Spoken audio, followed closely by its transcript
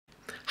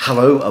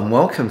Hello and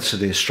welcome to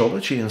the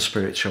Astrology and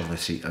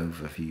Spirituality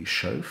Overview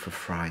Show for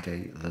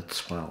Friday the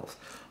 12th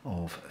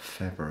of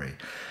February.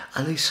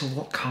 Alisa,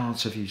 what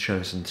cards have you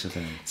chosen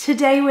today?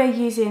 Today we're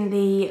using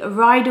the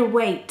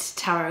Rider-Waite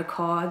tarot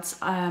cards.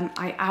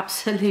 I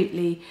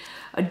absolutely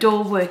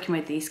adore working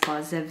with these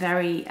cards. They're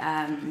very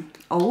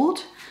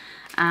old.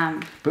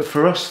 But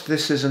for us,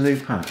 this is a new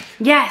pack.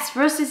 Yes,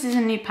 for us this is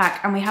a new pack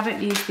and we haven't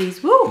used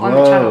these on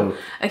the channel.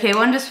 Okay,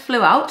 one just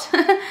flew out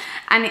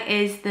and it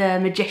is the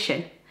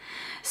Magician.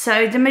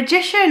 So the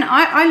Magician,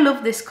 I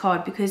love this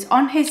card because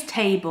on his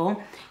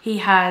table he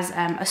has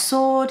a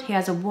sword, he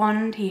has a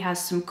wand, he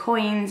has some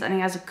coins and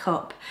he has a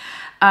cup.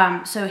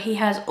 So he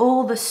has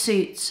all the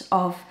suits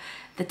of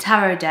the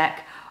tarot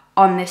deck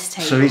on this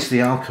table. So he's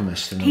the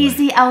alchemist in a way. He's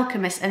the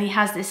alchemist and he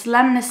has this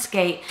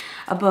lemniscate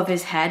above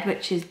his head,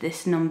 which is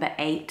this number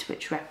 8,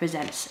 which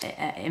represents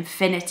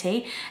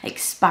infinity,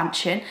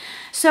 expansion.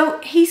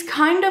 So he's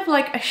kind of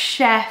like a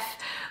chef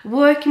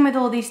working with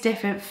all these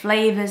different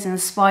flavors and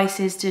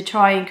spices to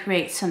try and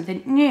create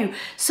something new.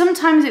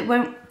 Sometimes it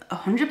won't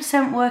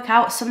 100% work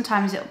out,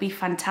 sometimes it'll be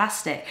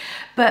fantastic.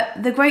 But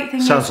the great thing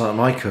Sounds like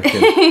my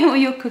cooking. Well,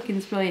 your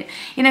cooking's brilliant.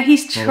 You know,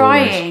 he's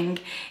trying,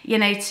 you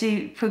know,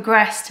 to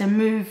progress, to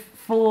move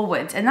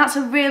forward, and that's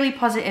a really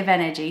positive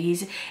energy.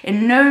 He's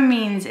in no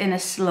means in a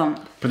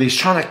slump. But he's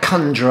trying to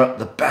conjure up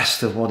the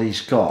best of what he's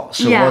got.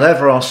 So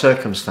whatever our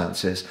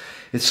circumstances,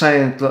 it's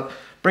saying, look,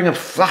 bring a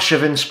flash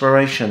of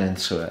inspiration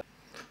into it.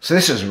 So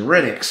this is a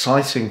really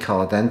exciting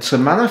card then to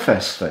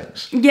manifest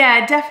things.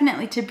 Yeah,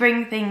 definitely to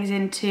bring things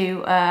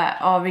into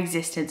our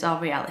existence,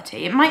 our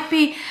reality. It might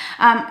be,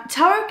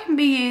 tarot can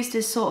be used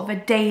as sort of a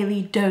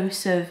daily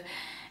dose of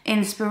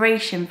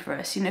inspiration for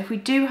us. You know, if we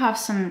do have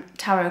some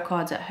tarot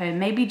cards at home,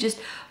 maybe just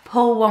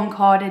pull one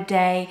card a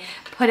day,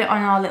 put it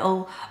on our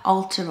little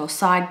altar or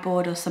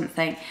sideboard or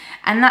something,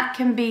 and that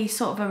can be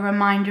sort of a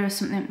reminder of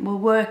something we're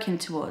working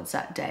towards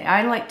that day.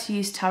 I like to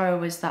use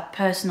tarot as that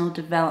personal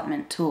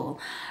development tool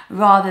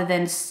rather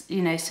than,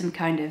 you know, some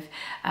kind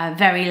of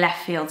very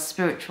left field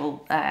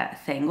spiritual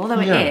thing, although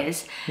it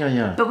is.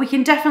 But we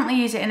can definitely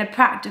use it in a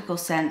practical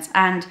sense,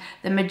 and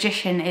the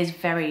Magician is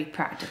very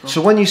practical.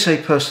 So when you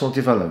say personal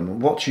development,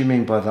 what do you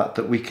mean by that?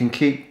 That we can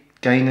keep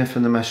gaining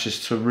from the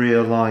message to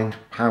realign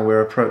how we're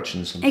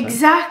approaching something?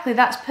 Exactly,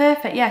 that's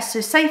perfect, yes. So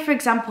say for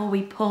example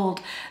we pulled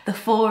the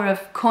 4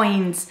 of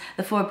coins,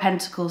 the 4 of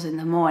pentacles in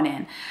the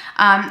morning.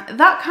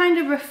 That kind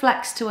of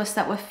reflects to us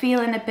that we're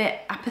feeling a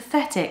bit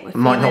apathetic. We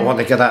might not want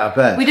to get out of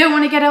bed. We don't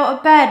want to get out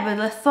of bed, we're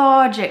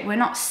lethargic, we're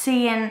not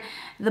seeing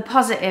the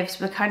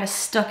positives, we're kind of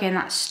stuck in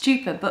that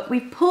stupor. But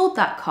we've pulled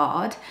that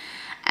card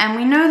and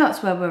we know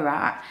that's where we're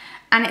at.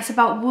 And it's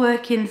about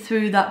working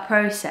through that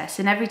process.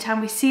 And every time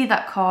we see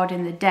that card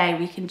in the day,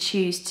 we can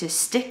choose to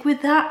stick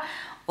with that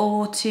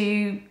or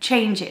to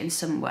change it in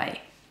some way.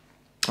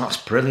 That's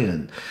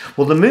brilliant.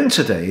 Well, the moon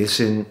today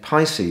is in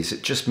Pisces.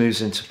 It just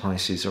moves into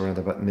Pisces around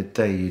about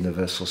midday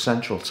Universal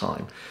Central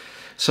Time.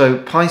 So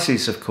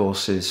Pisces, of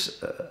course,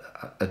 is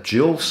a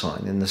dual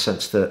sign in the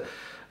sense that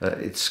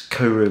its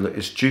co-ruler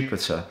is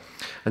Jupiter.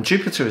 And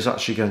Jupiter is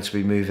actually going to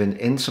be moving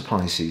into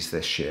Pisces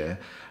this year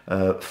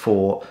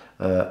for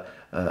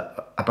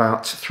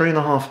about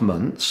 3.5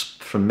 months,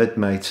 from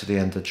mid-May to the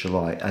end of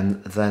July,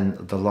 and then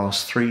the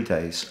last 3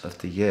 days of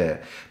the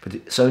year. But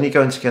it's only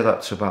going to get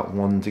up to about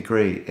 1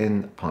 degree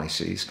in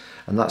Pisces,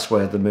 and that's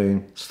where the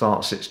moon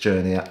starts its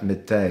journey at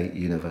midday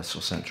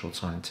Universal Central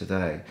Time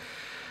today.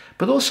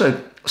 But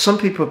also, some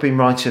people have been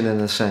writing in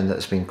and saying that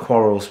there's been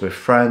quarrels with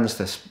friends,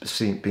 there's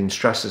been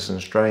stresses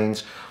and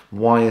strains.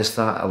 Why is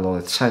that? A lot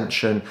of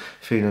tension,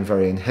 feeling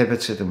very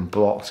inhibited and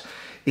blocked.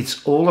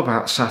 It's all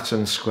about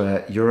Saturn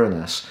square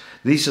Uranus.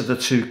 These are the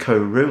 2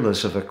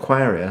 co-rulers of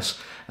Aquarius,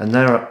 and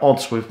they're at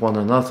odds with one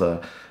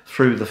another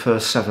through the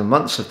first 7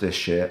 months of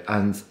this year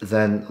and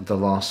then the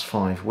last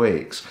 5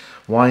 weeks.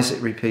 Why is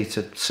it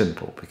repeated?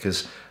 Simple,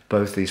 because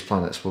both these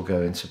planets will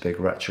go into big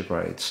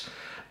retrogrades.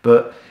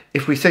 But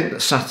if we think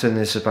that Saturn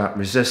is about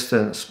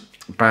resistance,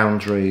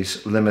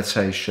 boundaries,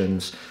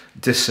 limitations,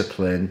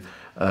 discipline,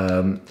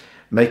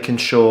 making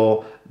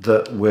sure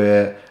that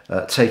we're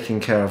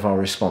taking care of our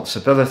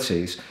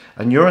responsibilities,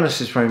 and Uranus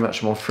is very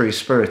much more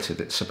free-spirited.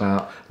 It's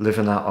about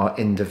living out our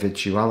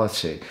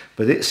individuality,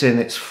 but it's in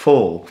its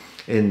full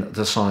in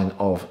the sign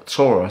of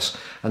Taurus,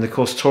 and of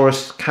course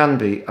Taurus can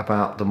be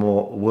about the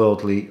more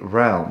worldly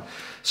realm.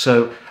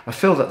 So I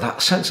feel that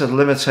that sense of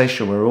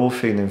limitation we're all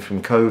feeling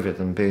from COVID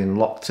and being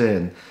locked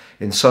in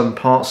some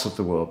parts of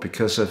the world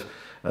because of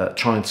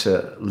trying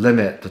to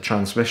limit the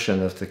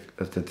transmission of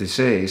the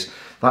disease,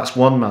 that's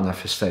one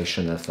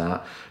manifestation of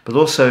that. But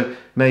also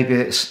maybe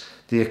it's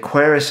the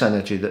Aquarius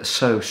energy that's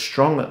so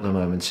strong at the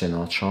moment in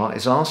our chart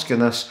is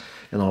asking us,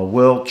 in our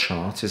world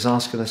chart, is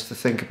asking us to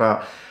think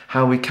about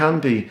how we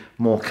can be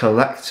more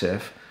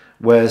collective,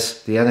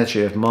 whereas the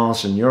energy of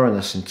Mars and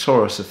Uranus and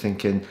Taurus are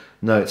thinking,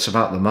 no, it's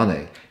about the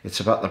money, it's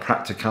about the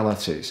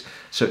practicalities.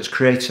 So it's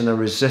creating a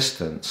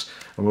resistance.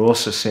 And we're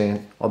also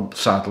seeing,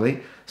 sadly,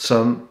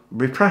 some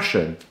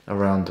repression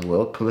around the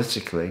world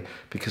politically,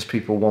 because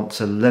people want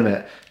to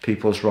limit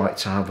people's right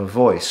to have a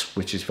voice,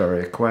 which is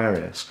very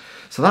Aquarius.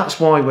 So that's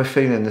why we're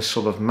feeling this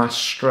sort of mass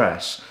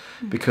stress,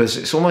 because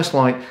it's almost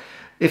like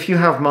if you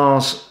have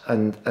Mars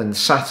and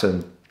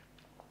Saturn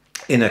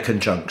in a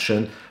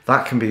conjunction,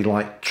 that can be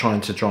like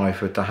trying to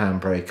drive with the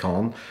handbrake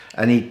on.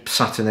 Any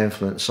Saturn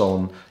influence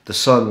on the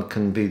Sun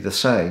can be the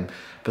same.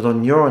 But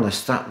on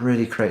Uranus, that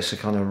really creates a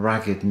kind of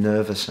ragged,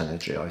 nervous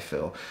energy, I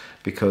feel,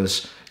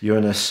 because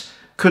Uranus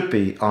could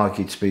be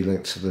argued to be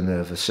linked to the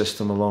nervous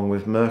system, along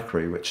with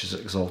Mercury, which is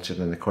exalted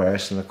in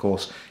Aquarius and, of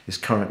course, is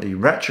currently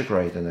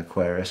retrograde in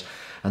Aquarius.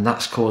 And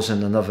that's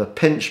causing another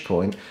pinch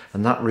point,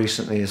 and that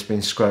recently has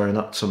been squaring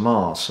up to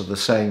Mars. So the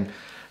same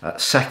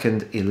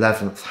second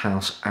 11th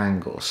house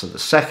angle. So the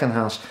second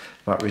house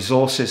about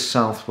resources,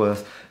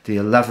 self-worth, the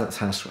 11th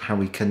house how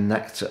we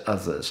connect to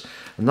others.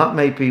 And that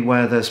may be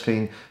where there's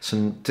been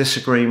some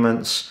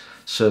disagreements,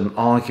 some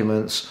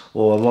arguments,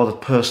 or a lot of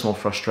personal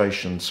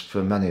frustrations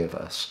for many of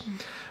us.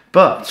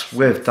 But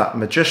with that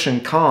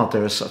Magician card,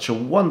 there is such a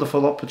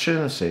wonderful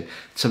opportunity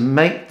to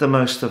make the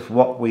most of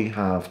what we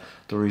have,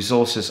 the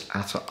resources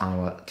at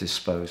our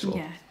disposal.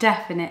 Yeah,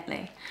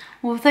 definitely.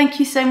 Well, thank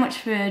you so much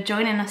for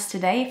joining us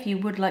today. If you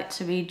would like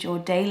to read your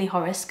daily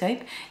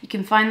horoscope, you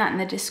can find that in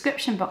the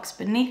description box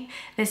beneath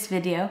this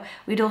video.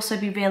 We'd also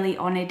be really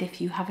honoured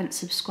if you haven't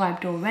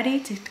subscribed already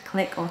to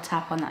click or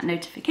tap on that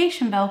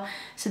notification bell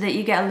so that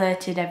you get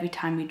alerted every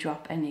time we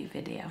drop a new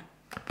video.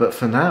 But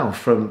for now,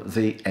 from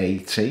the A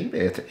team,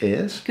 it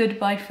is...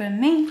 Goodbye from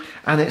me.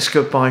 And it's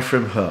goodbye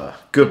from her.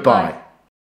 Goodbye.